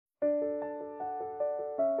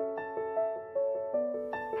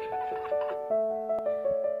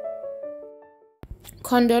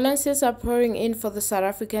Condolences are pouring in for the South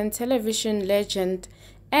African television legend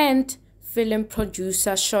and film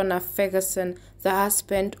producer Shona Ferguson, the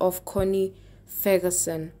husband of Connie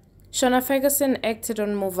Ferguson. Shona Ferguson acted on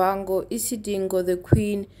Muvhango, Isidingo, The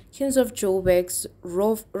Queen, Kings of Joburg,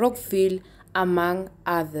 Rockville, among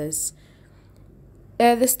others.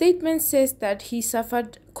 The statement says that he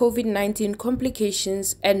suffered COVID-19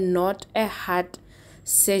 complications and not a heart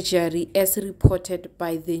surgery as reported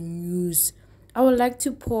by the news. I would like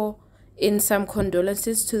to pour in some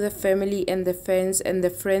condolences to the family and the fans and the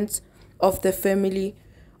friends of the family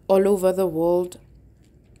all over the world.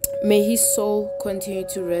 May his soul continue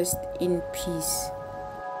to rest in peace.